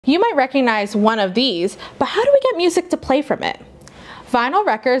You might recognize one of these, but how do we get music to play from it? Vinyl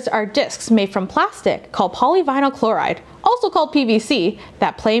records are discs made from plastic called polyvinyl chloride, also called PVC,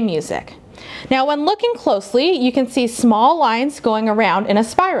 that play music. Now, when looking closely, you can see small lines going around in a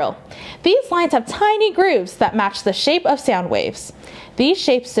spiral. These lines have tiny grooves that match the shape of sound waves. These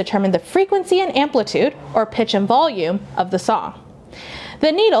shapes determine the frequency and amplitude, or pitch and volume, of the song.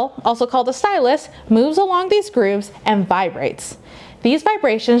 The needle, also called a stylus, moves along these grooves and vibrates. These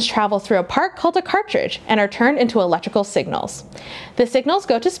vibrations travel through a part called a cartridge and are turned into electrical signals. The signals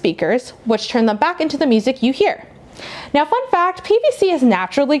go to speakers, which turn them back into the music you hear. Now, fun fact, PVC is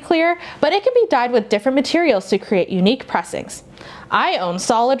naturally clear, but it can be dyed with different materials to create unique pressings. I own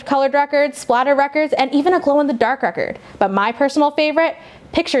solid colored records, splatter records, and even a glow-in-the-dark record. But my personal favorite?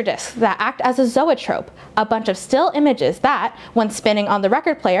 Picture discs that act as a zoetrope, a bunch of still images that, when spinning on the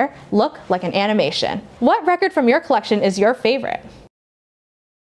record player, look like an animation. What record from your collection is your favorite?